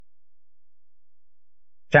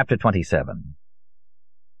Chapter 27.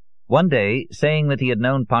 One day, saying that he had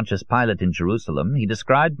known Pontius Pilate in Jerusalem, he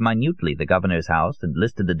described minutely the governor's house and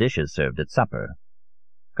listed the dishes served at supper.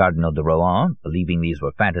 Cardinal de Rohan, believing these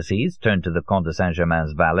were fantasies, turned to the Comte de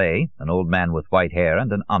Saint-Germain's valet, an old man with white hair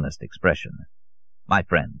and an honest expression. "My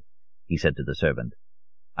friend," he said to the servant,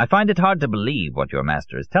 "I find it hard to believe what your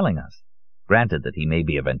master is telling us. Granted that he may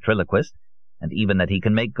be a ventriloquist, and even that he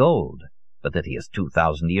can make gold, but that he is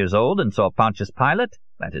 2,000 years old and saw Pontius Pilate,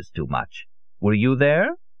 that is too much. Were you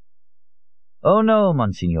there?" "Oh, no,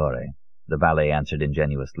 Monsignore," the valet answered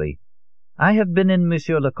ingenuously. "I have been in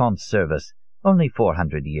Monsieur le Comte's service only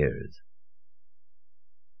 400 years.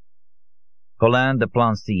 Colin de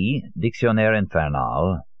Plancy, Dictionnaire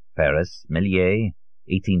Infernal, Paris, Millier,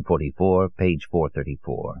 1844, page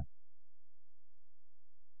 434.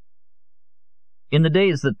 In the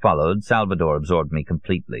days that followed, Salvador absorbed me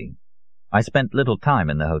completely. I spent little time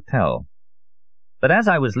in the hotel. But as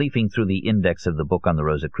I was leafing through the index of the book on the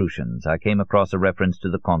Rosicrucians, I came across a reference to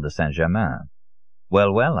the Comte de Saint-Germain.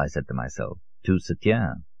 Well, well, I said to myself, tout se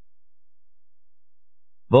tient.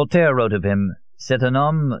 Voltaire wrote of him, "C'est un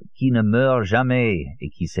homme qui ne meurt jamais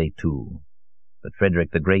et qui sait tout." But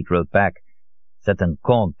Frederick the Great wrote back, "C'est un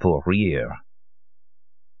conte pour rire."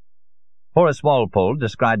 Horace Walpole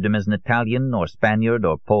described him as an Italian or Spaniard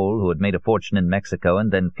or Pole who had made a fortune in Mexico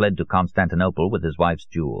and then fled to Constantinople with his wife's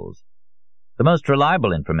jewels. The most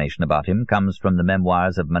reliable information about him comes from the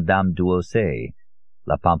memoirs of Madame Duaussay,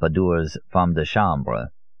 La Pompadour's femme de chambre.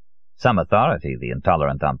 Some authority, the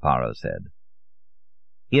intolerant Amparo said.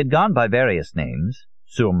 He had gone by various names,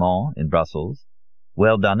 Surmont in Brussels,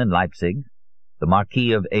 Welldone in Leipzig, the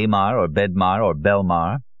Marquis of Aymar or Bedmar or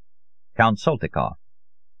Belmar, Count Soltikoff.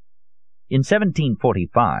 In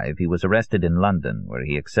 1745 he was arrested in London, where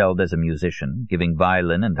he excelled as a musician, giving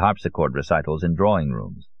violin and harpsichord recitals in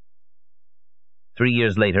drawing-rooms. 3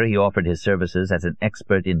 years later he offered his services as an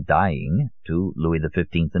expert in dyeing to Louis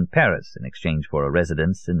XV in Paris in exchange for a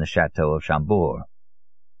residence in the Chateau of Chambord.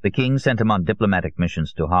 The king sent him on diplomatic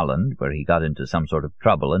missions to Holland, where he got into some sort of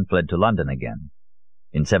trouble and fled to London again.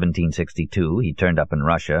 In 1762 he turned up in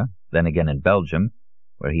Russia, then again in Belgium,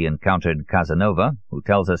 where he encountered Casanova, who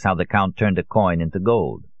tells us how the Count turned a coin into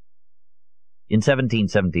gold. In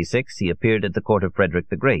 1776 he appeared at the court of Frederick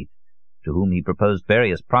the Great, to whom he proposed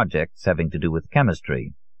various projects having to do with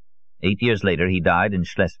chemistry. 8 years later he died in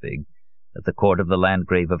Schleswig, at the court of the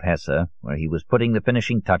Landgrave of Hesse, where he was putting the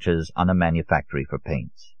finishing touches on a manufactory for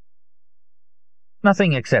paints.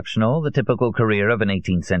 Nothing exceptional, the typical career of an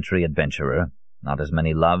 18th-century adventurer. Not as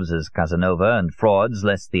many loves as Casanova, and frauds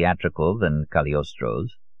less theatrical than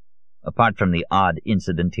Cagliostro's. Apart from the odd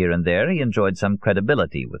incident here and there, he enjoyed some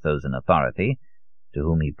credibility with those in authority, to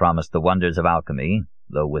whom he promised the wonders of alchemy,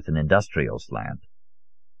 though with an industrial slant.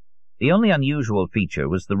 The only unusual feature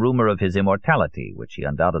was the rumor of his immortality, which he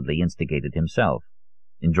undoubtedly instigated himself.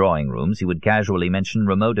 In drawing-rooms he would casually mention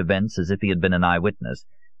remote events as if he had been an eyewitness,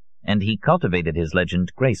 and he cultivated his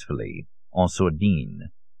legend gracefully, en sourdine.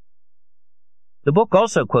 The book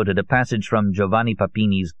also quoted a passage from Giovanni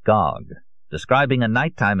Papini's Gog, describing a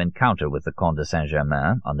nighttime encounter with the Comte de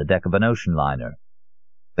Saint-Germain on the deck of an ocean liner.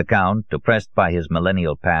 The Count, oppressed by his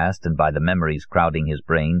millennial past and by the memories crowding his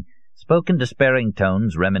brain, spoke in despairing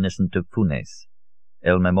tones reminiscent of Funes,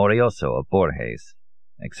 El Memorioso of Borges,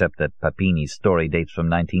 except that Papini's story dates from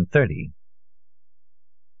 1930.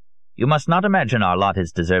 "You must not imagine our lot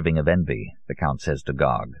is deserving of envy," the Count says to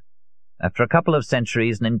Gog. "After a couple of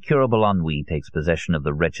centuries, an incurable ennui takes possession of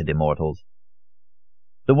the wretched immortals.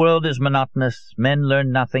 The world is monotonous, men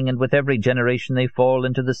learn nothing, and with every generation they fall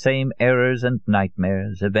into the same errors and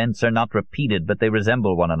nightmares. Events are not repeated, but they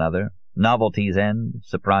resemble one another. Novelties end,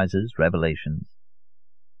 surprises, revelations.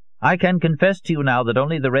 I can confess to you now that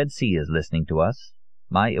only the Red Sea is listening to us.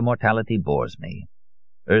 My immortality bores me.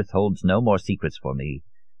 Earth holds no more secrets for me,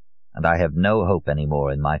 and I have no hope any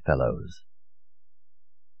more in my fellows."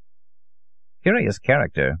 "Curious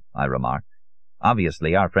character," I remarked.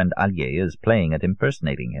 "Obviously our friend Allier is playing at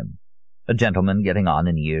impersonating him. A gentleman getting on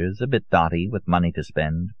in years, a bit dotty, with money to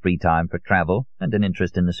spend, free time for travel, and an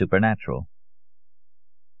interest in the supernatural."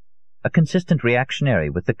 "A consistent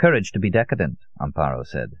reactionary with the courage to be decadent," Amparo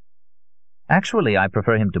said. "Actually, I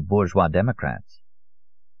prefer him to bourgeois Democrats.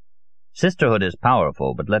 Sisterhood is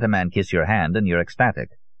powerful, but let a man kiss your hand and you're ecstatic.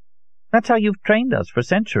 That's how you've trained us for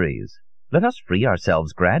centuries. Let us free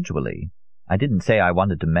ourselves gradually. I didn't say I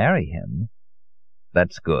wanted to marry him."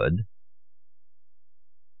 "That's good."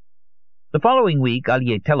 The following week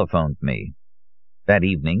Allier telephoned me. That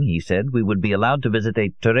evening, he said, we would be allowed to visit a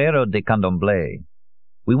torero de candomblé.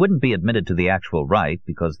 We wouldn't be admitted to the actual rite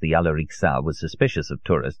because the Alarixa was suspicious of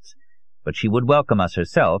tourists, but she would welcome us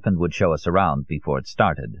herself and would show us around before it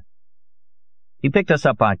started. He picked us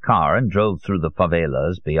up by car and drove through the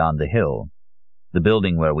favelas beyond the hill. The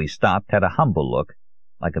building where we stopped had a humble look,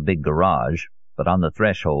 like a big garage, but on the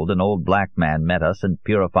threshold an old black man met us and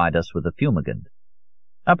purified us with a fumigant.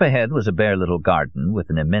 Up ahead was a bare little garden with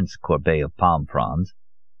an immense corbeille of palm fronds,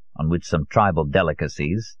 on which some tribal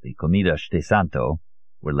delicacies, the comidas de santo,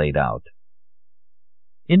 were laid out.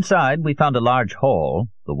 Inside we found a large hall,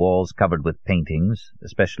 the walls covered with paintings,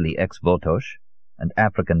 especially ex-votos, and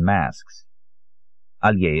African masks.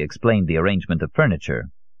 Allier explained the arrangement of furniture.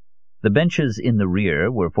 The benches in the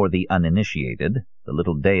rear were for the uninitiated, the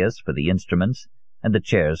little dais for the instruments, and the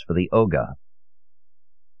chairs for the oga.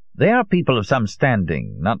 They are people of some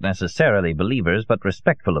standing, not necessarily believers, but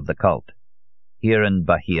respectful of the cult. Here in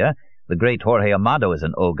Bahia, the great Jorge Amado is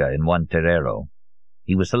an oga in one terreiro.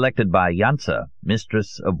 He was selected by Yansa,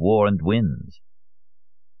 mistress of war and winds.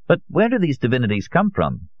 But where do these divinities come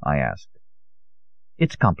from? I asked.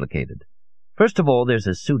 It's complicated. First of all, there's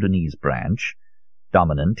a Sudanese branch,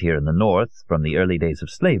 dominant here in the north from the early days of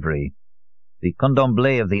slavery. The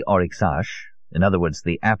Candomblé of the Orixash, in other words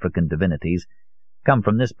the African divinities, come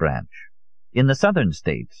from this branch. In the southern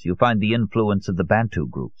states you find the influence of the Bantu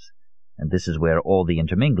groups, and this is where all the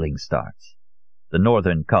intermingling starts. The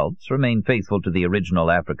northern cults remain faithful to the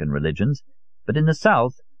original African religions, but in the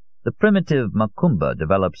south the primitive Macumba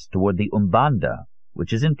develops toward the Umbanda,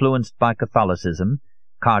 which is influenced by Catholicism,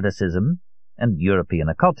 Kardasism, and European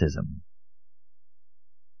occultism.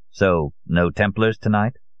 So, no Templars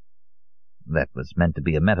tonight? That was meant to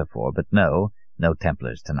be a metaphor, but no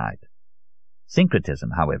Templars tonight.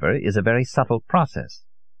 Syncretism, however, is a very subtle process.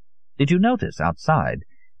 Did you notice outside,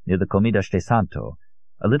 near the Comidas de Santo,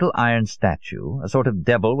 a little iron statue, a sort of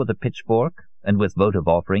devil with a pitchfork, and with votive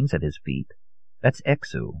offerings at his feet? That's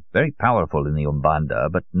Exu, very powerful in the Umbanda,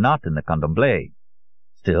 but not in the Candomblé.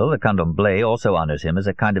 Still, the Candomblé also honors him as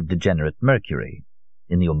a kind of degenerate Mercury.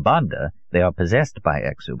 In the Umbanda, they are possessed by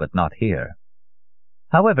Exu, but not here.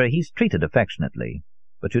 However, he's treated affectionately,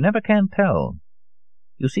 but you never can tell.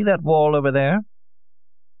 You see that wall over there?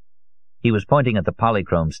 He was pointing at the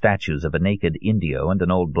polychrome statues of a naked Indio and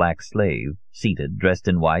an old black slave, seated, dressed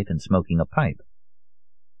in white, and smoking a pipe.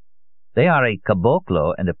 They are a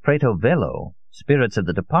caboclo and a preto velo, spirits of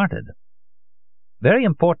the departed. Very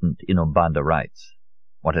important in Umbanda rites.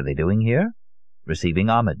 What are they doing here? Receiving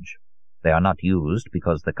homage. They are not used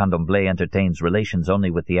because the Candomblé entertains relations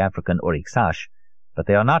only with the African Orixash, but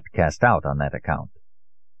they are not cast out on that account.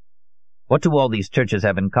 What do all these churches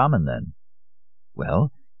have in common, then?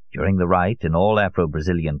 Well, during the rite in all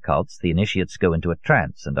Afro-Brazilian cults, the initiates go into a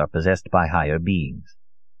trance and are possessed by higher beings.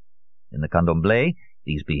 In the Candomblé,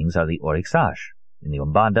 these beings are the Orixash. In the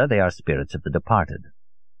Umbanda, they are spirits of the departed.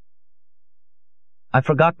 I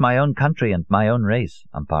forgot my own country and my own race,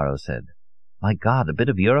 Amparo said. My God, a bit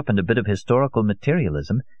of Europe and a bit of historical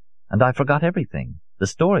materialism, and I forgot everything, the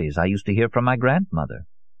stories I used to hear from my grandmother.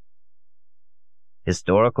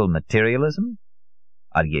 Historical materialism?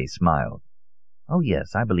 Allier smiled. Oh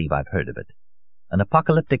yes, I believe I've heard of it. An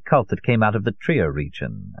apocalyptic cult that came out of the Trier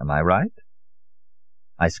region, am I right?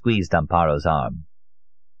 I squeezed Amparo's arm.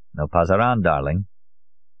 No pasaran, darling.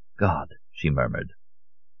 God, she murmured.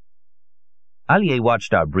 Allier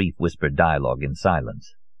watched our brief whispered dialogue in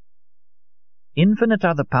silence. Infinite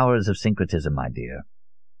are the powers of syncretism, my dear.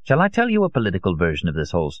 Shall I tell you a political version of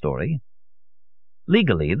this whole story?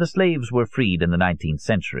 Legally, the slaves were freed in the 19th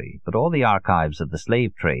century, but all the archives of the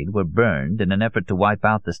slave trade were burned in an effort to wipe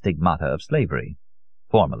out the stigmata of slavery.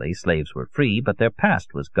 Formally, slaves were free, but their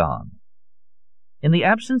past was gone. In the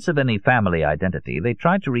absence of any family identity, they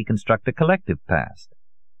tried to reconstruct a collective past.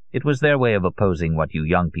 It was their way of opposing what you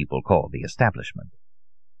young people call the establishment.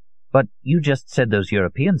 But you just said those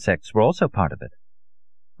European sects were also part of it.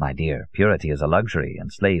 My dear, purity is a luxury,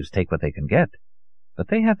 and slaves take what they can get. But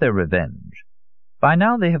they have their revenge. By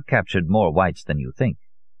now they have captured more whites than you think.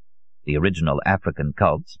 The original African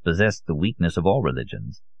cults possessed the weakness of all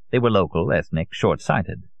religions. They were local, ethnic,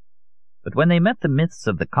 short-sighted. But when they met the myths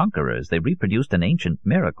of the conquerors, they reproduced an ancient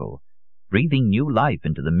miracle, breathing new life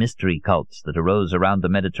into the mystery cults that arose around the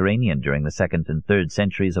Mediterranean during the 2nd and 3rd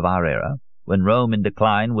centuries of our era, when Rome in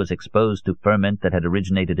decline was exposed to ferment that had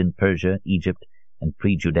originated in Persia, Egypt, and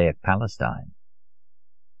pre-Judaic Palestine.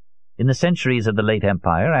 In the centuries of the late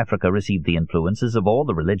Empire, Africa received the influences of all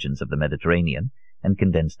the religions of the Mediterranean and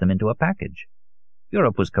condensed them into a package.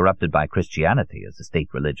 Europe was corrupted by Christianity as a state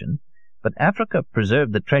religion, but Africa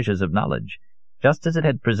preserved the treasures of knowledge, just as it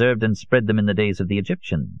had preserved and spread them in the days of the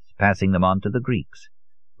Egyptians, passing them on to the Greeks,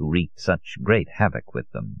 who wreaked such great havoc with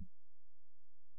them.